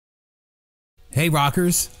Hey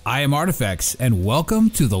rockers, I am Artifacts, and welcome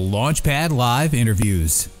to the Launchpad Live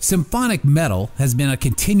interviews. Symphonic metal has been a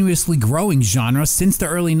continuously growing genre since the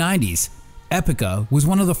early 90s. Epica was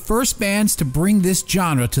one of the first bands to bring this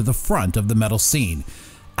genre to the front of the metal scene.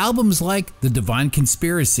 Albums like The Divine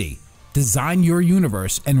Conspiracy, Design Your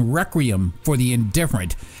Universe, and Requiem for the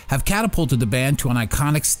Indifferent have catapulted the band to an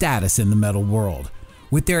iconic status in the metal world.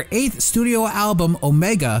 With their 8th studio album,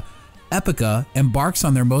 Omega, Epica embarks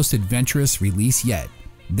on their most adventurous release yet.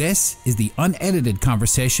 This is the unedited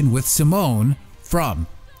conversation with Simone from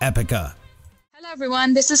Epica. Hello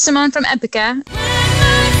everyone, this is Simone from Epica.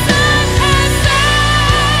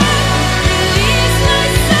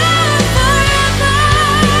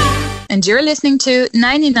 And you're listening to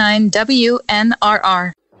 99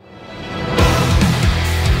 WNRR.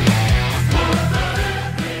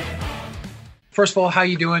 First of all, how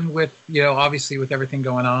you doing with, obviously with everything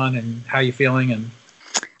going on, and how you feeling? And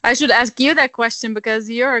I should ask you that question because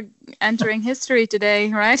you're entering history today,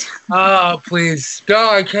 right? Oh, please. No,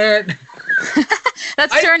 I can't.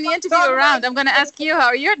 Let's turn the interview around. I'm going to ask you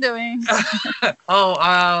how you're doing.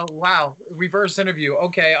 Wow. Reverse interview.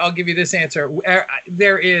 Okay, I'll give you this answer.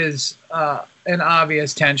 There is an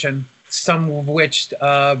obvious tension, some of which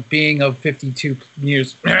being of 52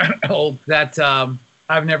 years old, that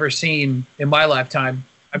I've never seen in my lifetime.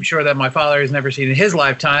 I'm sure that my father has never seen in his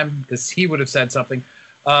lifetime, because he would have said something.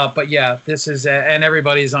 But yeah, this is, and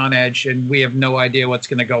everybody's on edge, and we have no idea what's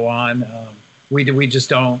going to go on. We just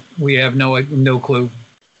don't. We have no clue.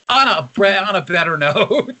 On a better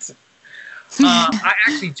note, I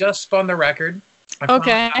actually just spun the record.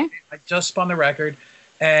 I just spun the record,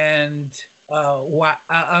 and wow,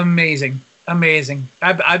 amazing.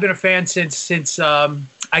 I've been a fan since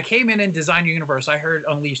I came in Design Your Universe. I heard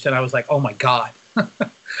Unleashed, and I was like, oh my god.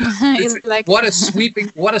 What a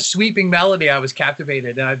sweeping melody. I was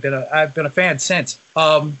captivated, and I've been a fan since.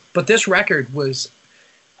 But this record was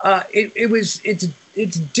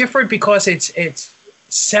it's different because it's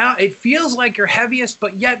sound. It feels like your heaviest,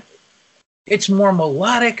 but yet it's more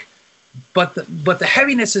melodic. But the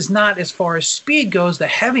heaviness is not, as far as speed goes. The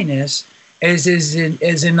heaviness is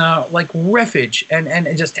in like riffage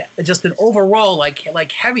and just an overall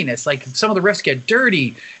like heaviness. Like some of the riffs get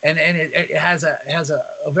dirty, and it has a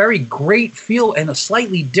very great feel and a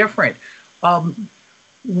slightly different.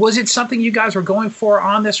 Was it something you guys were going for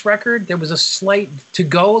on this record? There was a slight to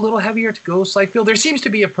go a little heavier, to go slight feel. There seems to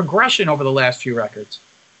be a progression over the last few records.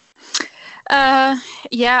 Yeah,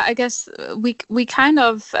 I guess we kind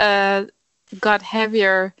of got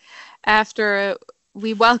heavier after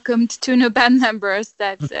we welcomed 2 new band members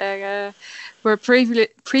that were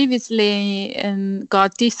previously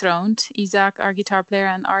got dethroned. Isaac, our guitar player,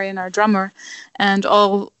 and Arjen, our drummer, and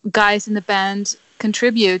all guys in the band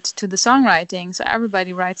contribute to the songwriting. So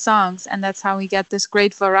everybody writes songs, and that's how we get this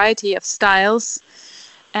great variety of styles.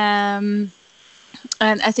 And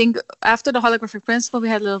I think after the Holographic Principle, we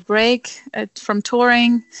had a little break from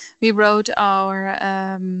touring. We wrote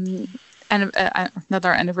our not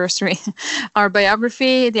our anniversary, our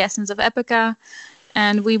biography, The Essence of Epica,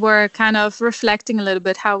 and we were kind of reflecting a little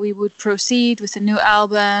bit how we would proceed with the new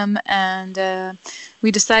album, and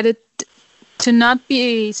we decided to not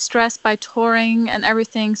be stressed by touring and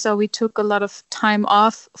everything, so we took a lot of time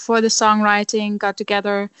off for the songwriting, got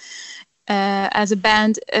together as a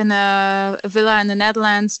band in a villa in the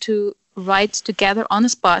Netherlands to write together on the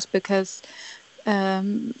spot, because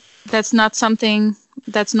that's not something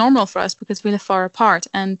that's normal for us because we live far apart.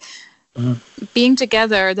 And being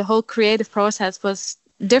together, the whole creative process was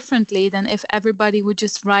differently than if everybody would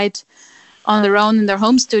just write on their own in their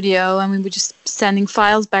home studio and we were just sending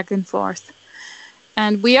files back and forth.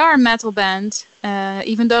 And we are a metal band,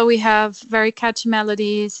 even though we have very catchy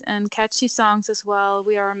melodies and catchy songs as well.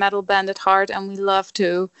 We are a metal band at heart, and we love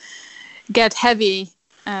to get heavy.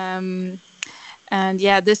 And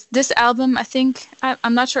yeah, this album, I think,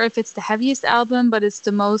 I'm not sure if it's the heaviest album, but it's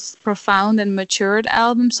the most profound and matured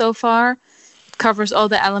album so far. It covers all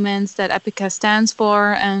the elements that Epica stands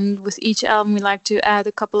for, and with each album we like to add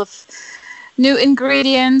a couple of new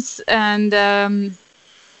ingredients. And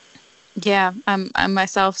yeah, I'm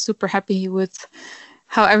myself super happy with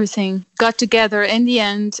how everything got together in the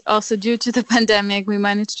end. Also, due to the pandemic, we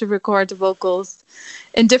managed to record the vocals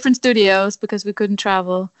in different studios because we couldn't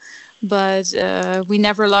travel. But we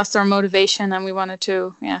never lost our motivation, and we wanted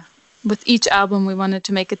to, with each album, we wanted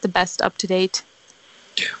to make it the best up to date.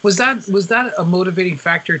 Was that a motivating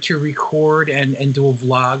factor to record and do a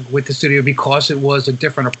vlog with the studio, because it was a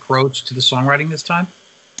different approach to the songwriting this time?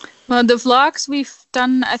 Well, the vlogs we've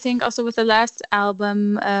done, I think, also with the last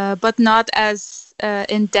album, but not as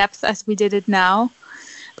in depth as we did it now.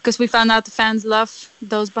 because we found out the fans love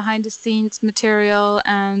those behind the scenes material,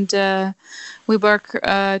 and we work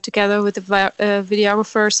together with the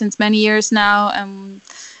videographer since many years now. And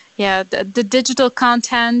yeah, the digital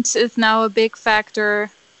content is now a big factor,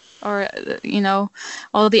 or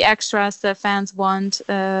all the extras that fans want.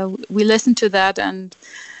 We listen to that, and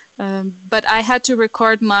but I had to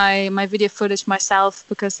record my video footage myself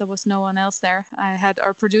because there was no one else there. I had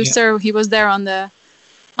our producer; he was there on the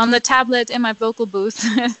tablet in my vocal booth.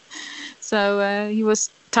 So he was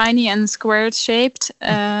tiny and squared shaped,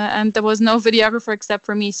 and there was no videographer except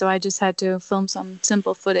for me. So I just had to film some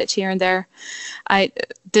simple footage here and there. I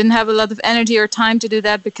didn't have a lot of energy or time to do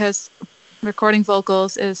that because recording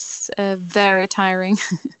vocals is very tiring.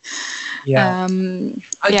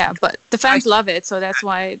 But the fans love it, so that's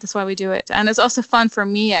why we do it. And it's also fun for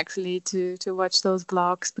me actually to watch those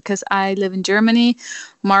vlogs, because I live in Germany,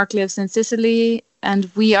 Mark lives in Sicily, and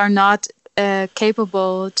we are not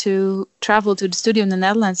capable to travel to the studio in the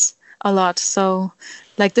Netherlands a lot. So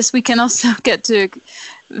like this, we can also get to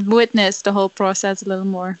witness the whole process a little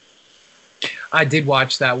more. I did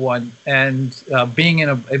watch that one, and being in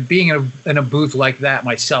a booth like that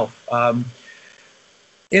myself,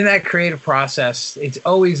 in that creative process, it's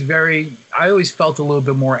always I always felt a little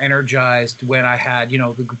bit more energized when I had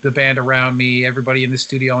the band around me, everybody in the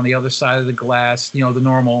studio on the other side of the glass, the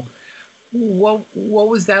normal. What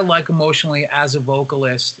was that like emotionally as a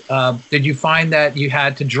vocalist? Did you find that you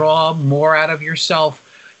had to draw more out of yourself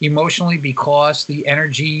emotionally because the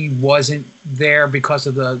energy wasn't there because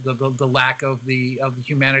of the lack of the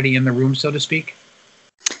humanity in the room, so to speak?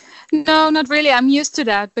 No, not really. I'm used to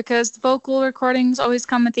that because the vocal recordings always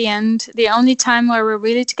come at the end. The only time where we're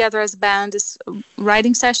really together as a band is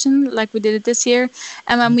writing session, like we did it this year.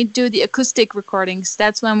 And when we do the acoustic recordings,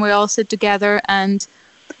 that's when we all sit together and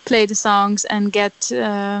play the songs and get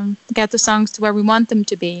the songs to where we want them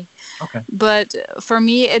to be. Okay. But for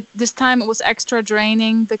me, this time it was extra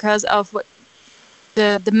draining because of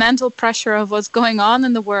the mental pressure of what's going on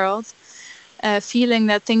in the world. Feeling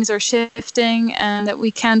that things are shifting and that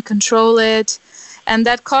we can't control it, and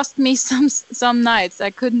that cost me some nights.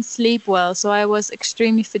 I couldn't sleep well, so I was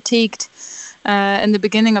extremely fatigued in the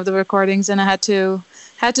beginning of the recordings, and I had to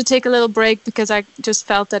take a little break because I just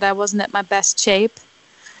felt that I wasn't at my best shape,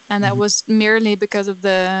 and that was merely because of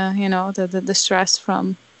the stress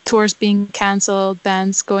from tours being cancelled,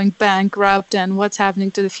 bands going bankrupt, and what's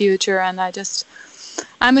happening to the future. And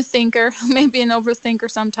I'm a thinker, maybe an overthinker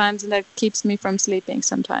sometimes, and that keeps me from sleeping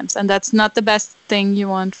sometimes. And that's not the best thing you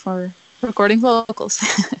want for recording vocals.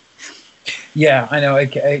 Yeah, I know.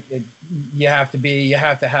 You have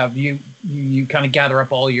to have you kind of gather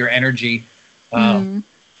up all your energy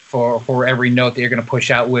for every note that you're going to push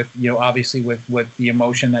out with, obviously with the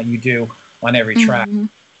emotion that you do on every track.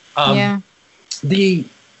 I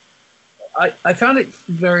found it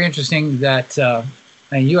very interesting that.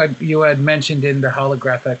 And you had mentioned in the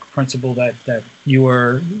holographic principle that you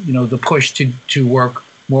were, the push to work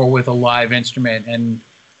more with a live instrument. And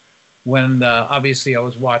when obviously I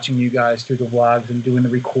was watching you guys through the vlogs and doing the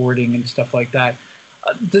recording and stuff like that,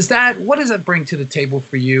 what does that bring to the table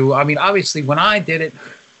for you? I mean, obviously when I did it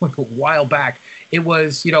a while back, it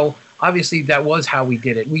was, obviously that was how we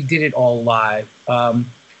did it. We did it all live.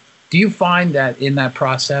 Do you find that in that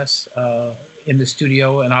process, in the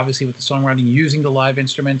studio and obviously with the songwriting, using the live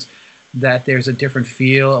instruments, that there's a different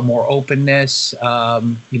feel, a more openness,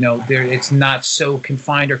 it's not so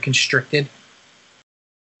confined or constricted?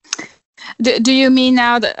 Do you mean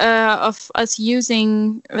now of us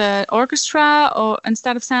using orchestra or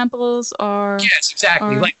instead of samples? Or yes,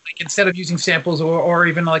 exactly. Like instead of using samples or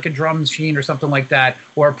even like a drum machine or something like that,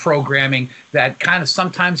 or programming that kind of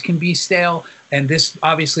sometimes can be stale, and this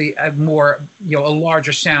obviously a more a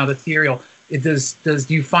larger sound, ethereal. Do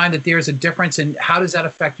you find that there's a difference, and how does that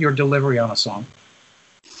affect your delivery on a song?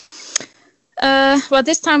 Well,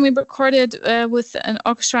 this time we recorded with an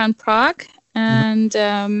orchestra in Prague, and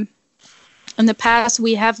in the past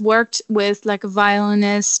we have worked with like a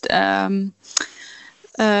violinist. Can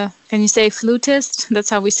you say flutist? That's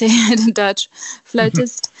how we say it in Dutch,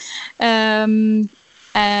 flautist, and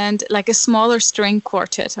like a smaller string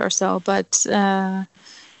quartet or so, but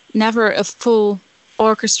never a full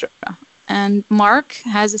orchestra. And Mark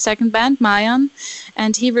has a second band, Mayan,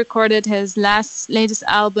 and he recorded his latest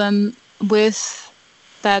album with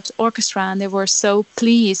that orchestra, and they were so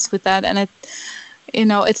pleased with that. And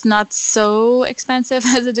it's not so expensive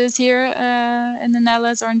as it is here in the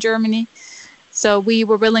Netherlands or in Germany. So we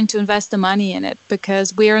were willing to invest the money in it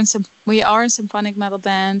because we are a symphonic metal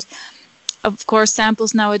band. Of course,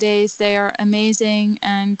 samples nowadays, they are amazing,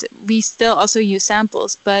 and we still also use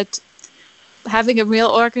samples, but having a real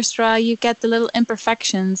orchestra, you get the little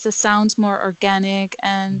imperfections. The sound's more organic,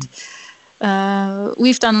 and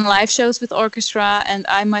we've done live shows with orchestra, and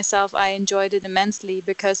I enjoyed it immensely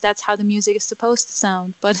because that's how the music is supposed to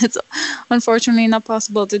sound. But it's unfortunately not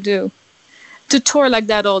possible to tour like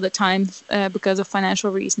that all the time because of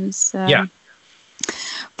financial reasons.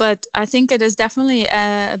 But I think it is definitely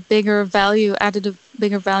added a bigger value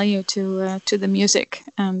to the music.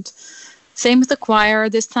 And same with the choir.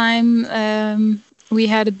 This time we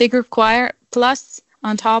had a bigger choir, plus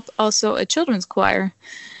on top also a children's choir,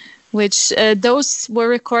 which those were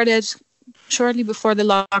recorded shortly before the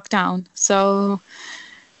lockdown. So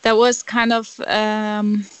that was kind of,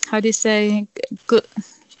 how do you say, good.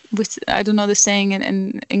 I don't know the saying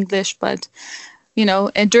in English, but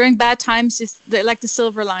and during bad times, it's like the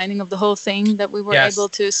silver lining of the whole thing, that we were able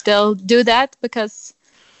to still do that, because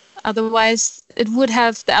otherwise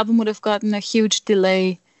the album would have gotten a huge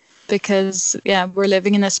delay, because we're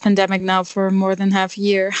living in this pandemic now for more than half a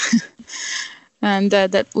year. And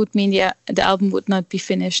that would mean the album would not be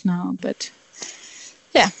finished now. But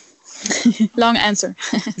long answer.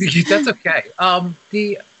 That's okay.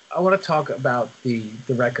 I want to talk about the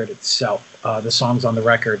record itself, the songs on the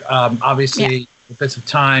record. Obviously, The Bits of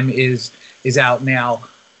Time is out now.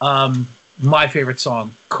 My favorite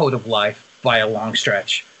song, Code of Life, by a long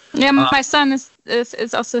stretch. Yeah, my son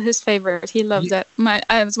is also his favorite. He loves it.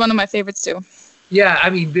 It's one of my favorites too. Yeah, I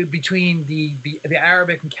mean, between the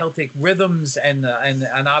Arabic and Celtic rhythms and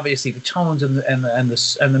obviously the tones and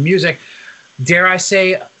the music, dare I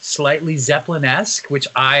say, slightly Zeppelin-esque, which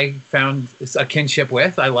I found a kinship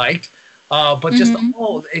with. I liked, but just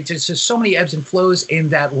it's just so many ebbs and flows in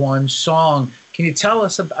that one song. Can you tell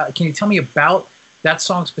me about that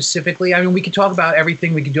song specifically? I mean, we could talk about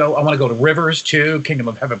everything we could do. I want to go to Rivers too, Kingdom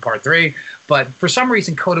of Heaven Part 3, but for some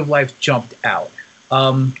reason, Code of Life jumped out.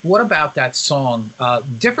 What about that song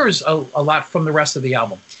differs a lot from the rest of the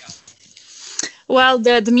album? Well,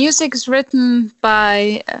 the music is written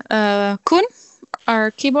by Koen,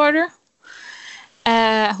 our keyboarder,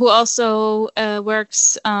 who also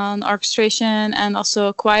works on orchestration and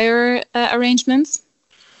also choir arrangements.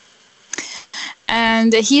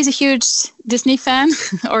 And he's a huge Disney fan,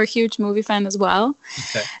 or a huge movie fan as well.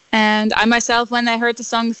 Okay. And I myself, when I heard the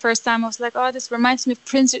song the first time, I was like, oh, this reminds me of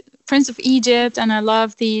Prince of Egypt, and I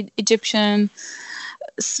love the Egyptian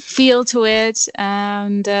feel to it.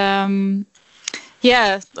 And the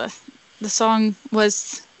song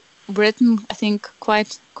was written, I think,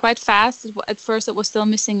 quite fast. At first, it was still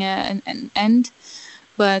missing an end,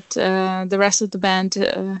 but the rest of the band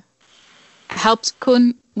helped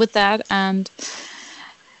Koen with that. And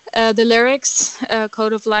the lyrics,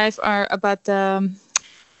 Code of Life, are about the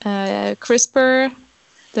CRISPR,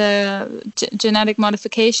 the genetic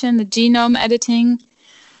modification, the genome editing,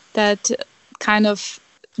 that kind of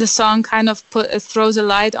the song kind of throws a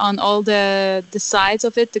light on all the sides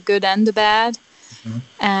of it, the good and the bad.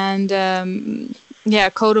 And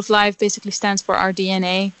Code of Life basically stands for our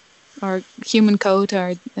DNA, our human code,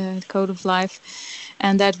 our code of life,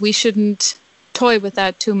 and that we shouldn't toy with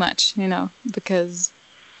that too much, because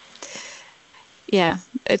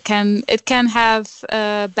it can have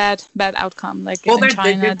a bad outcome. Like in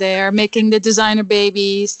China, they are making the designer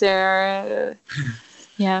babies. There's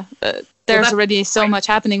already so much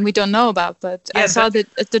happening we don't know about. But I saw the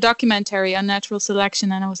documentary on natural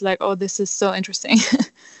selection, and I was like, oh, this is so interesting.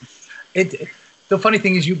 The funny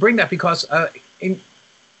thing is, you bring that because I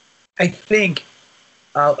think,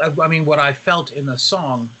 what I felt in the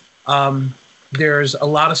song, there's a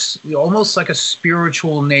lot of almost like a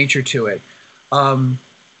spiritual nature to it.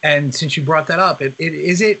 And since you brought that up,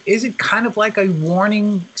 is it kind of like a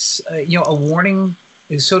warning, a warning,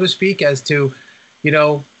 so to speak, as to,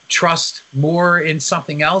 trust more in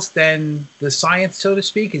something else than the science, so to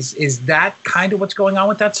speak? Is that kind of what's going on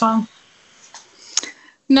with that song?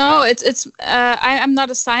 No, it's I'm not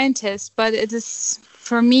a scientist, but it is,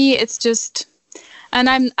 for me, it's just, and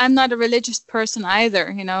I'm not a religious person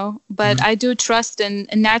either, but I do trust in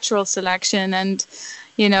natural selection. And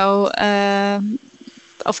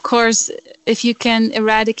of course, if you can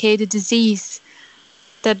eradicate a disease,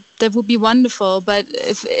 that would be wonderful. But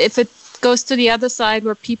if it goes to the other side,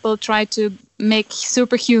 where people try to make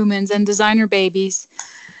superhumans and designer babies,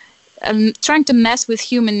 trying to mess with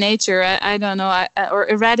human nature, I don't know, or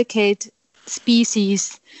eradicate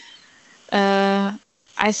species, I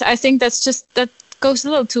think that goes a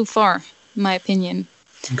little too far, in my opinion.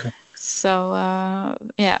 Okay. So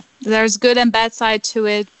there's good and bad side to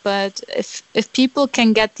it, but if people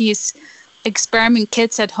can get these experiment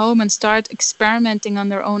kits at home and start experimenting on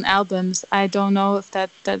their own albums, I don't know if that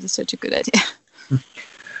is such a good idea.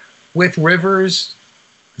 with Rivers,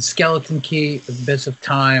 Skeleton Key, Abyss of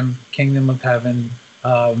Time, Kingdom of Heaven,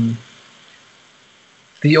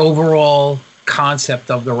 the overall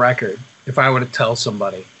concept of the record, if I were to tell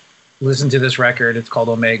somebody, listen to this record, it's called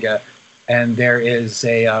Omega, and there's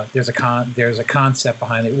a concept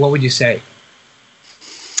behind it, what would you say?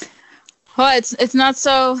 Well, it's not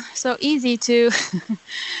so easy to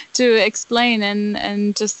explain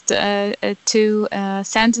in just 2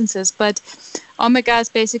 sentences, but Omega is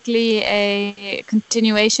basically a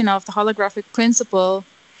continuation of the holographic principle,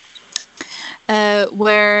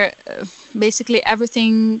 where basically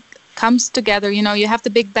everything comes together. You know, you have the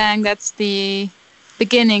Big Bang, that's the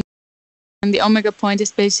beginning, and the Omega point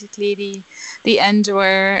is basically the end,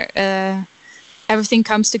 where everything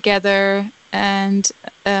comes together. And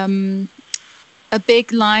a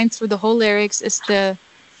big line through the whole lyrics is the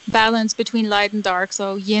balance between light and dark,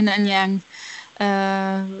 so yin and yang,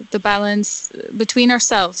 the balance between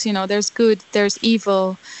ourselves. You know, there's good, there's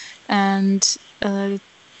evil, and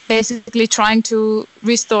basically trying to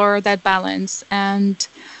restore that balance. And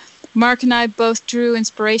Mark and I both drew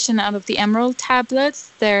inspiration out of the Emerald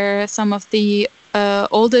tablets. They're some of the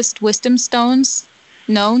oldest wisdom stones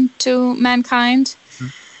known to mankind.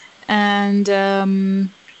 And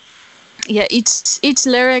each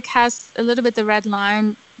lyric has a little bit the red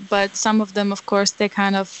line, but some of them, of course, they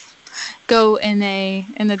kind of go in a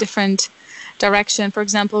different direction. For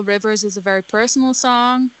example, Rivers is a very personal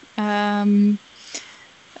song,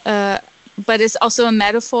 but it's also a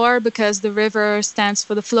metaphor, because the river stands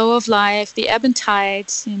for the flow of life, the ebb and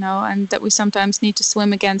tide, you know, and that we sometimes need to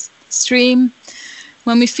swim against the stream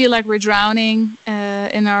when we feel like we're drowning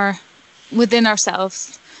within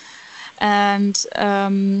ourselves. And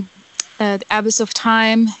the Abyss of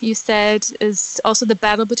Time, you said, is also the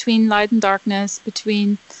battle between light and darkness,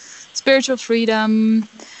 between spiritual freedom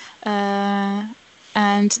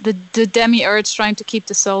and the demiurge trying to keep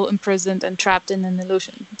the soul imprisoned and trapped in an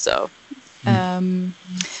illusion. So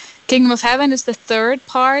Kingdom of Heaven is the 3rd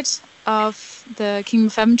part of the Kingdom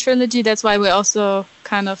of Heaven trilogy. That's why we also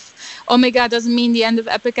kind of, Omega doesn't mean the end of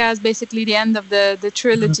Epica, it's basically the end of the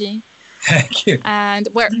trilogy. Thank you. And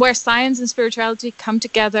where science and spirituality come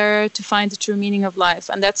together to find the true meaning of life.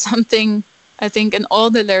 And that's something I think in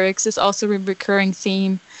all the lyrics is also a recurring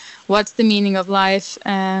theme. What's the meaning of life?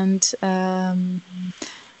 And who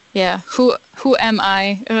am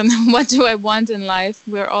I? What do I want in life?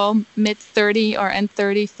 We're all mid-30 or end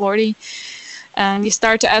 30, 40. And you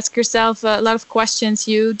start to ask yourself a lot of questions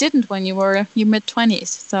you didn't when you were your mid-20s.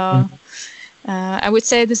 So I would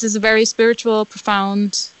say this is a very spiritual,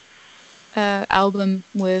 profound album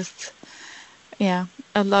with a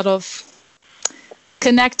lot of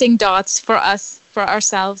connecting dots for us, for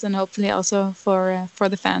ourselves, and hopefully also for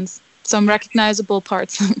the fans. Some recognizable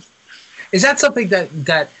parts. Is that something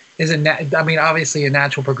that is I mean, obviously a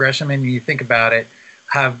natural progression? I mean, you think about it,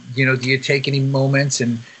 do you take any moments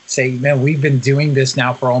and say, man, we've been doing this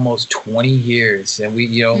now for almost 20 years, and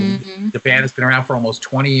the band has been around for almost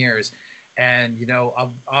 20 years. And,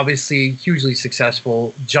 obviously hugely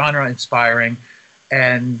successful, genre inspiring.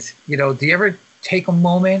 And, do you ever take a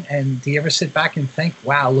moment and do you ever sit back and think,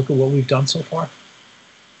 wow, look at what we've done so far?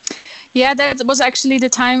 Yeah, that was actually the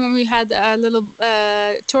time when we had a little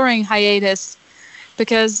touring hiatus,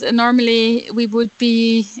 because normally we would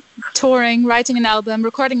be touring, writing an album,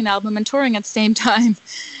 recording an album, and touring at the same time.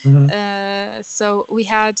 So we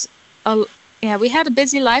had a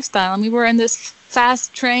busy lifestyle, and we were in this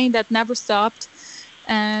fast train that never stopped,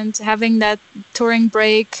 and having that touring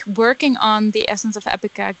break, working on the essence of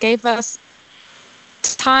Epica, gave us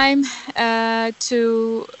time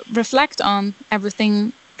to reflect on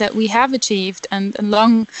everything that we have achieved, and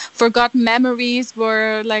long forgotten memories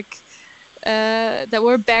were like that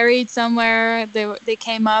were buried somewhere. They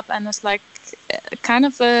came up, and it's like kind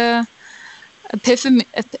of a epiphany.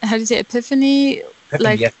 How do you say epiphany?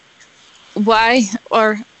 Like, yeah. Why?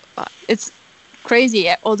 Or it's crazy,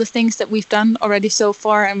 all the things that we've done already so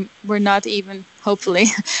far, and we're not even, hopefully,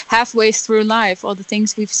 halfway through life. All the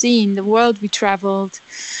things we've seen, the world we traveled,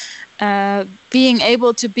 being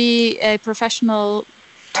able to be a professional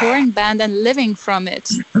touring band and living from it.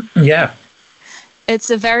 Yeah. It's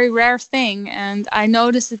a very rare thing, and I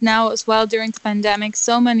noticed it now as well during the pandemic.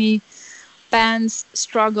 So many bands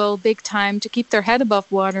struggle big time to keep their head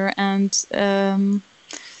above water, and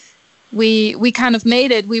we kind of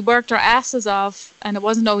made it. We worked our asses off, and it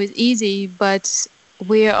wasn't always easy, but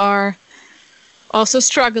we are also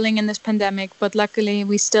struggling in this pandemic. But luckily,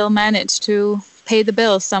 we still managed to pay the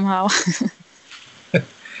bills somehow.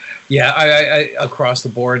 Yeah, I across the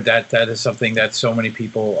board, that is something that so many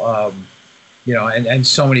people, and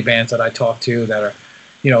so many bands that I talk to that are,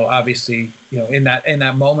 obviously, in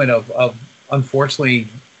that moment of unfortunately,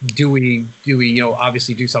 do we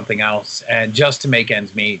obviously do something else and just to make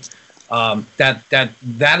ends meet.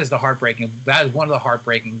 That is the heartbreaking. That is one of the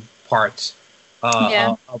heartbreaking parts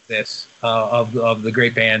of this of the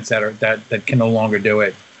great bands that can no longer do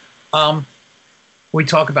it. We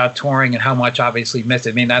talk about touring and how much obviously miss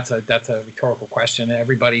it. I mean, that's a rhetorical question.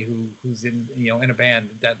 Everybody who's in in a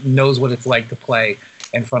band that knows what it's like to play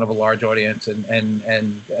in front of a large audience and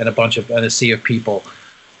a sea of people.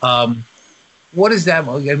 What is that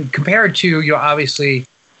compared to obviously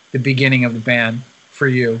the beginning of the band for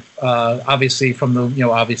you? Obviously from the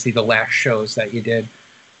obviously the last shows that you did.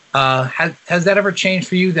 Has that ever changed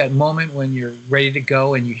for you? That moment when you're ready to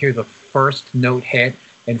go and you hear the first note hit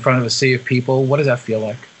in front of a sea of people, what does that feel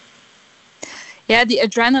like? Yeah, the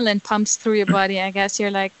adrenaline pumps through your body. I guess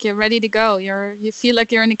you're ready to go. You feel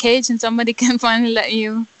like you're in a cage and somebody can finally let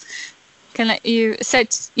you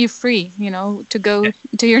set you free, to go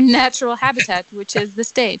to your natural habitat, which is the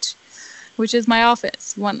stage, which is my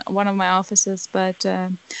office, one of my offices. But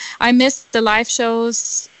I miss the live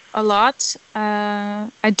shows a lot.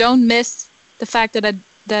 I don't miss the fact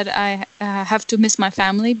that I have to miss my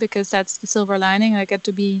family, because that's the silver lining. I get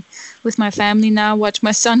to be with my family now, watch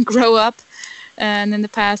my son grow up. And in the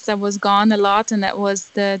past, that was gone a lot, and that was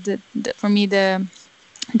the for me the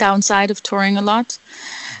downside of touring a lot.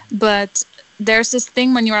 But there's this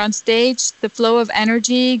thing when you're on stage, the flow of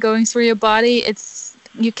energy going through your body.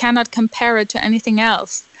 You cannot compare it to anything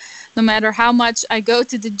else. No matter how much I go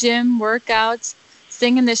to the gym, work out,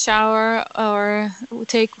 sing in the shower, or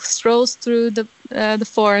take strolls through the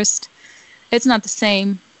forest, it's not the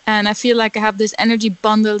same. And I feel like I have this energy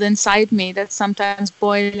bundled inside me that's sometimes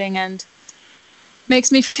boiling and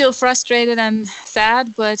makes me feel frustrated and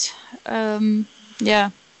sad. But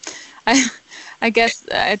I guess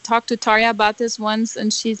I talked to Tarja about this once,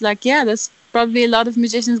 and she's like, yeah, there's probably a lot of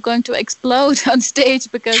musicians going to explode on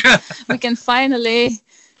stage because we can finally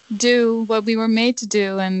do what we were made to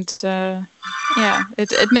do. And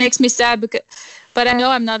it makes me sad, but I know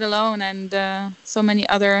I'm not alone, and so many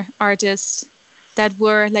other artists that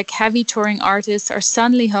were like heavy touring artists are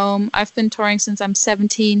suddenly home. I've been touring since I'm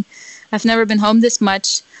 17. I've never been home this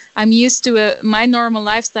much. I'm used to my normal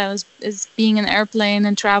lifestyle is being in an airplane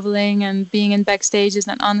and traveling and being in backstages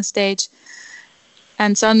and on the stage.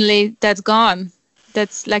 And suddenly that's gone.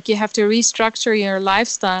 That's like you have to restructure your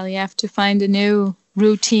lifestyle. You have to find a new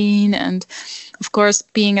routine. And of course,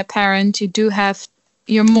 being a parent,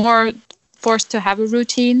 you're more forced to have a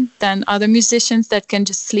routine than other musicians that can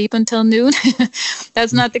just sleep until noon.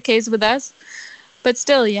 That's not the case with us. But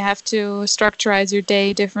still, you have to structurize your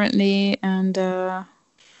day differently, and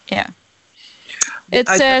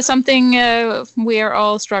it's something we are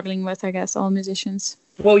all struggling with, I guess, all musicians.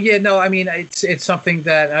 Well, yeah, no, I mean, it's something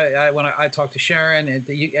that when I talk to Sharon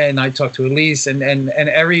and I talk to Elise and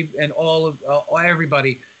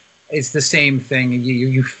everybody, it's the same thing.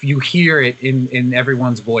 You hear it in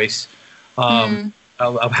everyone's voice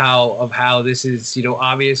of how this is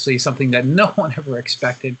obviously something that no one ever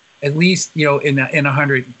expected. At least, in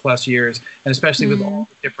 100+ years, and especially with all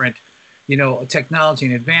the different, technology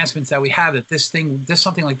and advancements that we have, that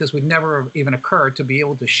something like this would never even occur, to be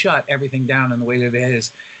able to shut everything down in the way that it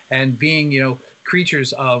is, and being,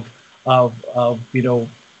 creatures of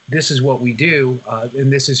this is what we do,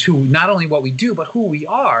 and this is not only what we do, but who we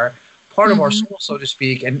are, part of our soul, so to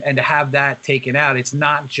speak, and to have that taken out, it's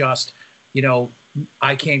not just,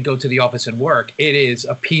 I can't go to the office and work. It is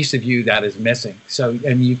a piece of you that is missing. So,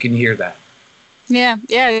 and you can hear that. Yeah,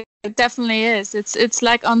 it definitely is. It's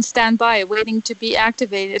like on standby, waiting to be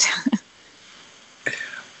activated.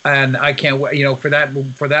 And I can't wait, for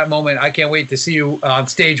that moment. I can't wait to see you on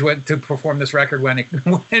stage to perform this record when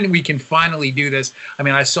we can finally do this. I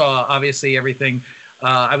mean, I saw obviously everything.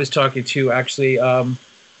 I was talking to actually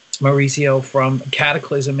Mauricio from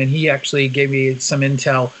Cataclysm, and he actually gave me some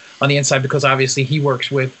intel on the inside, because obviously he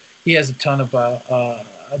has a ton of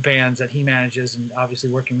bands that he manages, and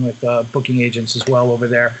obviously working with booking agents as well over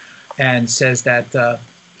there, and says that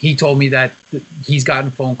he told me that he's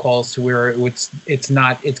gotten phone calls to where it's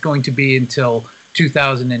going to be until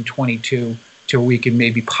 2022 till we can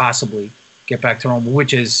maybe possibly get back to normal,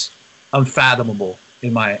 which is unfathomable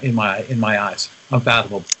in my eyes.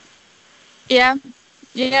 Unfathomable. Yeah.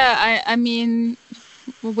 I mean,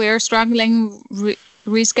 we're struggling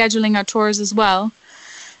rescheduling our tours as well.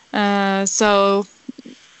 So,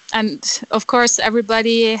 and of course,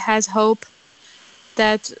 everybody has hope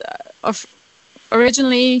that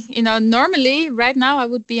originally, normally right now I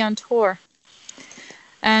would be on tour.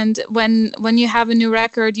 And when you have a new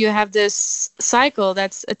record, you have this cycle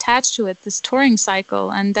that's attached to it, this touring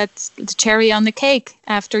cycle, and that's the cherry on the cake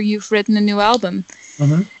after you've written a new album.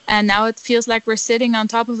 Mm-hmm. And now it feels like we're sitting on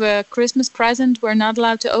top of a Christmas present we're not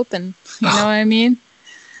allowed to open. You know what I mean?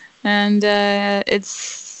 And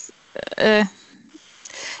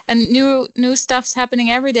and new stuff's happening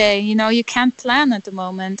every day. You know, you can't plan at the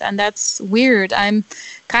moment, and that's weird. I'm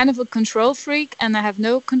kind of a control freak, and I have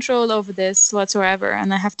no control over this whatsoever,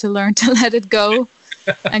 and I have to learn to let it go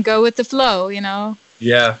and go with the flow, you know.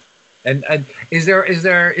 Yeah. And is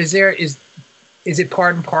it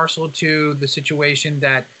part and parcel to the situation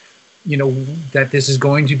that, you know, that this is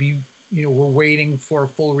going to be, you know, we're waiting for a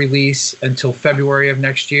full release until February of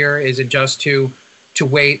next year? Is it just to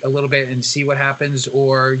wait a little bit and see what happens,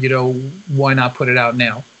 or, you know, why not put it out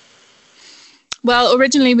now? Well,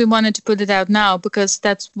 originally we wanted to put it out now because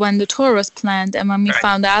that's when the tour was planned, and when we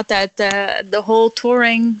found out that the whole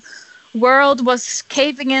touring world was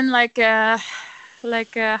caving in like a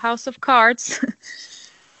house of cards,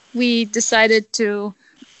 we decided to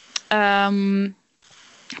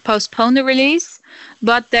postpone the release,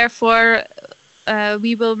 but therefore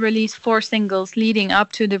we will release 4 singles leading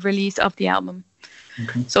up to the release of the album.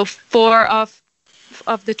 Okay. So 4 of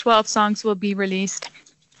the 12 songs will be released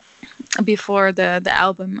before the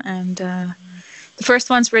album, and the first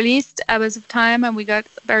one's released Abyss of Time, and we got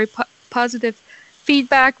very positive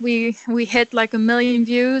feedback. We hit like 1 million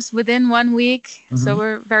views within 1 week, so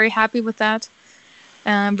we're very happy with that.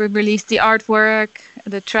 We released the artwork,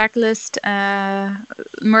 the track list,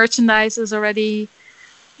 merchandise is already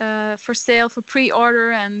for sale for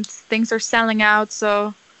pre-order, and things are selling out.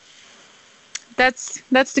 So that's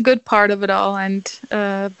the good part of it all. And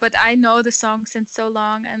but I know the song since so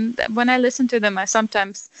long, and when I listen to them, I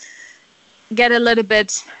sometimes get a little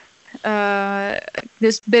bit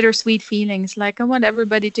this bittersweet feelings. Like I want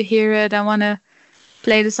everybody to hear it. I want to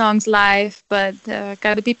play the songs live, but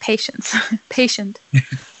gotta be patient.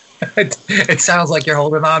 It sounds like you're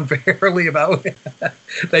holding on barely about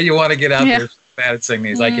that you want to get out there bad at singing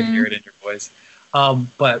these. I can hear it in your voice.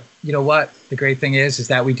 But you know what? The great thing is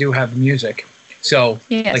that we do have music. So,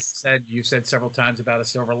 like you said several times about a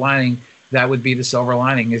silver lining. That would be the silver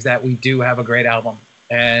lining, is that we do have a great album,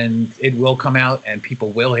 and it will come out, and people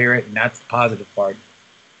will hear it, and that's the positive part.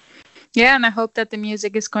 Yeah, and I hope that the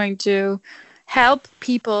music is going to help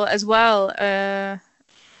people as well.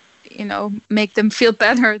 You know, make them feel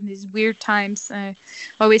better in these weird times. I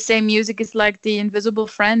always say music is like the invisible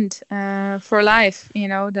friend for life. You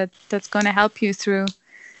know, that's going to help you through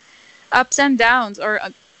ups and downs, or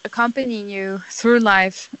accompanying you through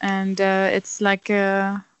life. And it's like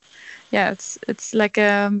it's like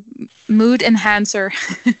a mood enhancer.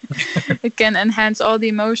 It can enhance all the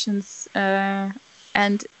emotions.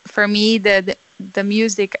 And for me, the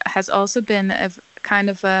music has also been a kind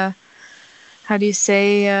of a, how do you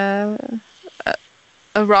say, a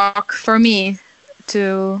rock for me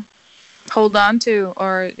to hold on to,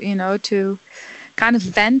 or, you know, to kind of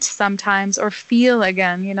vent sometimes, or feel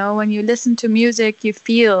again. You know, when you listen to music, you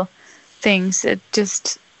feel things. It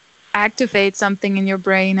just activates something in your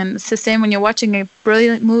brain. And it's the same when you're watching a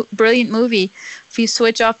brilliant movie. If you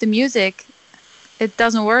switch off the music, it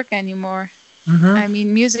doesn't work anymore. I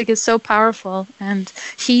mean, music is so powerful and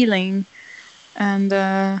healing. And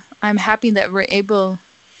I'm happy that we're able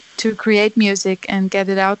to create music and get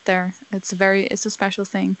it out there. It's a special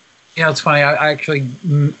thing. Yeah, it's funny. I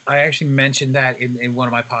actually mentioned that in one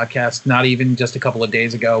of my podcasts, not even just a couple of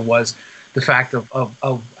days ago, was the fact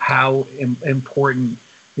of how important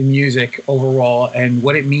the music overall and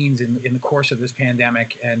what it means in the course of this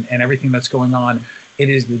pandemic and everything that's going on. It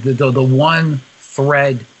is the one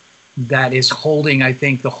thread that is holding, I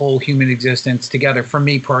think, the whole human existence together, for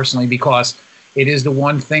me personally, because it is the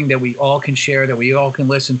one thing that we all can share, that we all can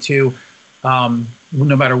listen to, no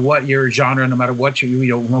matter what your genre, no matter what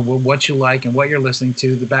what you like and what you're listening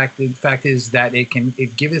to. The fact is that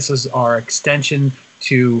it gives us our extension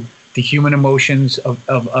to the human emotions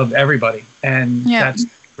of everybody, and that's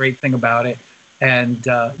the great thing about it. And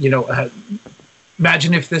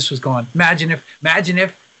imagine if this was gone. Imagine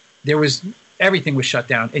if there was, everything was shut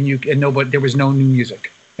down and there was no new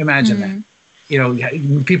music. Imagine that. You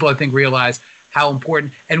know, people, I think, realize how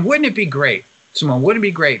important. And wouldn't it be great, Simone? Wouldn't it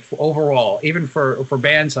be great for overall, even for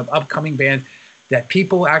bands, of upcoming bands, that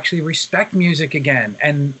people actually respect music again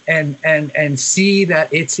and see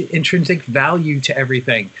that it's intrinsic value to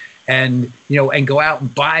everything, and go out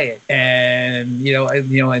and buy it, and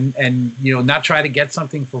not try to get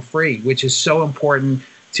something for free, which is so important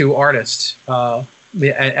to artists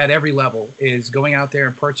at every level, is going out there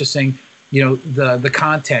and purchasing the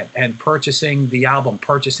content and purchasing the album,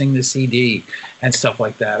 purchasing the CD and stuff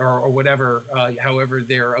like that, or whatever, however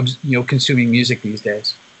they're consuming music these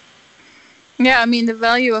days. Yeah, I mean, the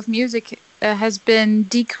value of music has been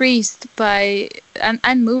decreased by,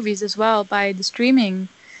 and movies as well, by the streaming,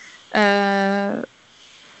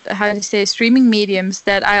 streaming mediums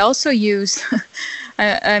that I also use.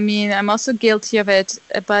 I mean, I'm also guilty of it,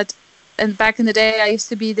 and back in the day, I used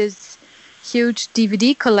to be this huge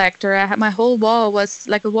DVD collector. My whole wall was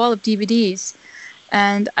like a wall of DVDs,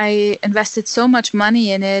 and I invested so much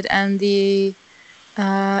money in it, and the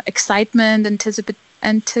excitement,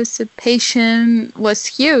 anticipation was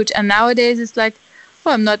huge. And nowadays it's like,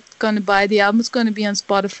 oh, I'm not going to buy the album, it's going to be on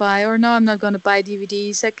Spotify, or no, I'm not going to buy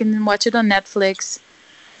DVDs, I can watch it on Netflix.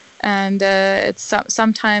 And it's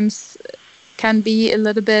sometimes can be a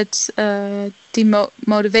little bit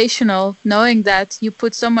demotivational, knowing that you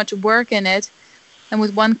put so much work in it, and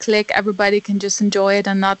with one click everybody can just enjoy it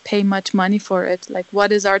and not pay much money for it. Like,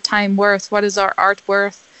 what is our time worth? What is our art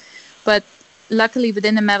worth? But luckily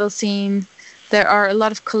within the metal scene there are a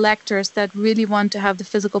lot of collectors that really want to have the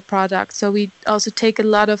physical product. So we also take a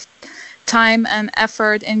lot of time and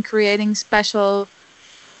effort in creating special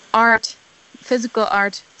art, physical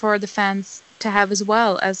art for the fans to have as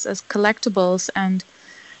well as collectibles. And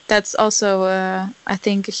that's also, I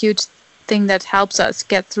think, a huge thing that helps us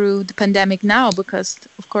get through the pandemic now, because,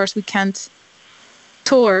 of course, we can't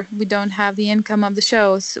tour. We don't have the income of the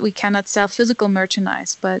shows. We cannot sell physical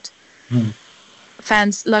merchandise, but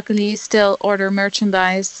fans luckily still order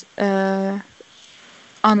merchandise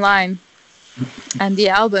online, and the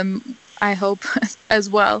album, I hope, as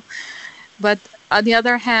well. But on the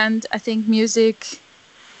other hand, I think music,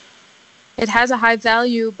 it has a high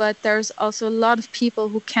value, but there's also a lot of people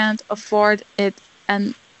who can't afford it.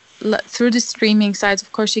 And through the streaming sites,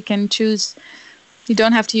 of course, you can choose. You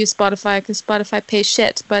don't have to use Spotify because Spotify pays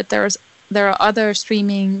shit. But there are other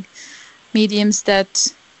streaming mediums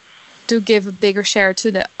that do give a bigger share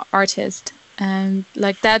to the artist. And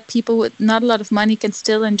like that, people with not a lot of money can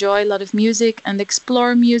still enjoy a lot of music and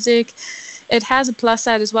explore music. It has a plus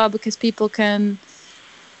side as well, because people can,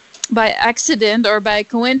 by accident or by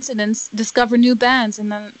coincidence, discover new bands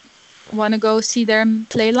and then want to go see them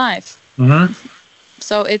play live. Mm-hmm.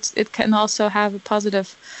 So it can also have a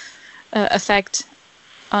positive effect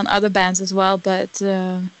on other bands as well. But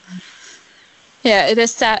yeah, it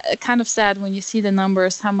is kind of sad when you see the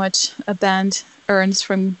numbers, how much a band earns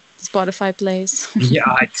from Spotify plays. Yeah,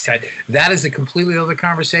 that is a completely other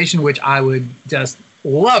conversation, which I would just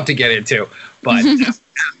love to get into. But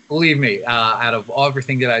believe me, out of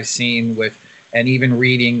everything that I've seen with, and even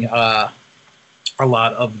reading a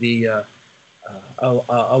lot of the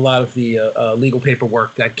legal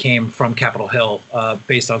paperwork that came from Capitol Hill,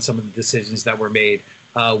 based on some of the decisions that were made,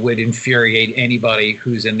 would infuriate anybody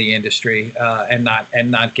who's in the industry and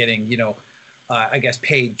not getting, I guess,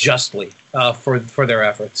 paid justly for their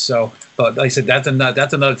efforts. So, but like I said, that's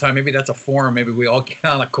another time. Maybe that's a forum. Maybe we all get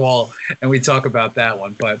on a call and we talk about that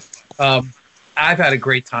one. But I've had a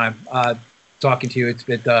great time talking to you. It's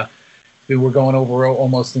been we're going over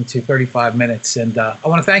almost into 35 minutes, and I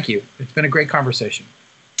want to thank you. It's been a great conversation.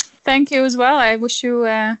 Thank you as well. I wish you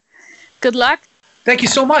good luck. Thank you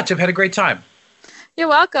so much. I've had a great time. You're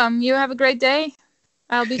welcome. You have a great day.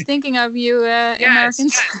 I'll be thinking of you,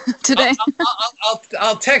 Americans, today.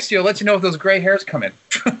 I'll text you. I'll let you know if those gray hairs come in.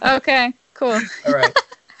 Okay, cool. All right.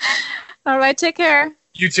 All right, take care.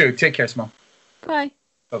 You too. Take care, Simone. Bye.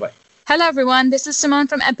 Bye-bye. Hello, everyone. This is Simone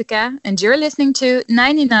from Epica, and you're listening to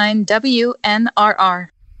 99 WNRR.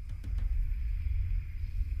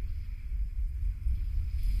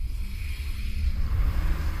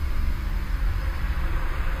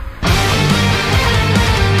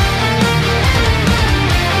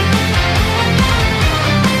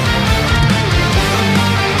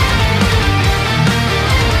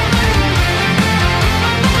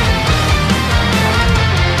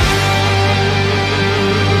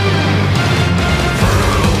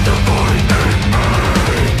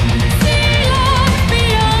 Feel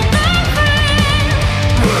like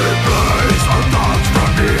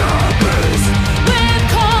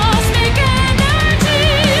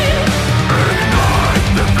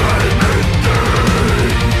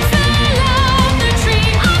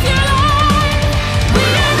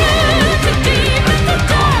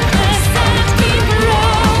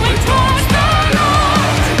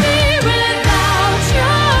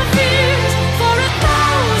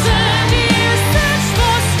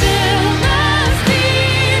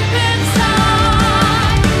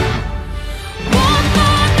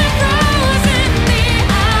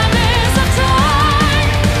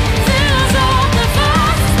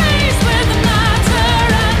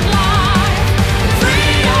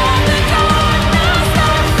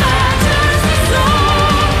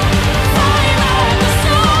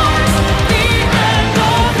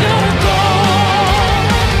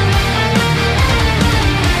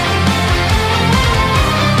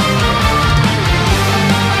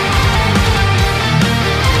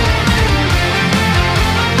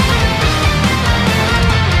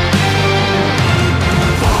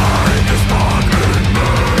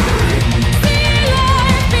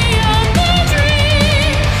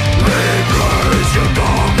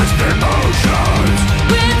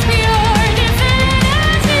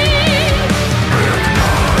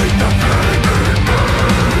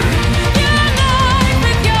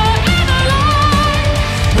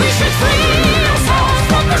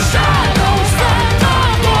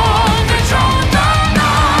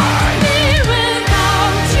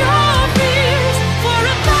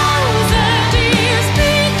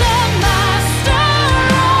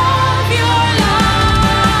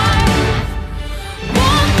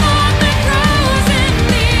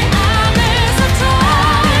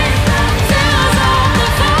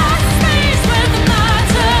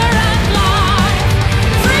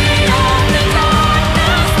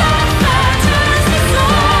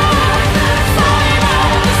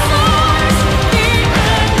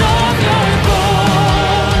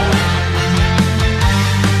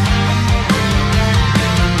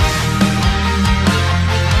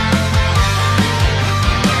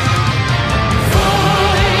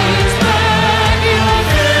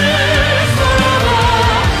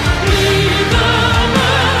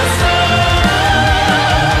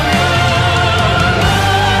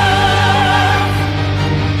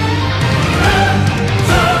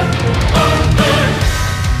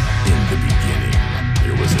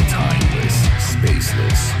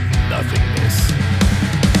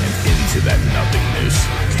Into that nothingness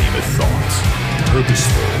came a thought,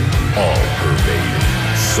 purposeful, all-pervading.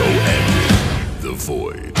 So ended the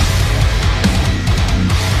void.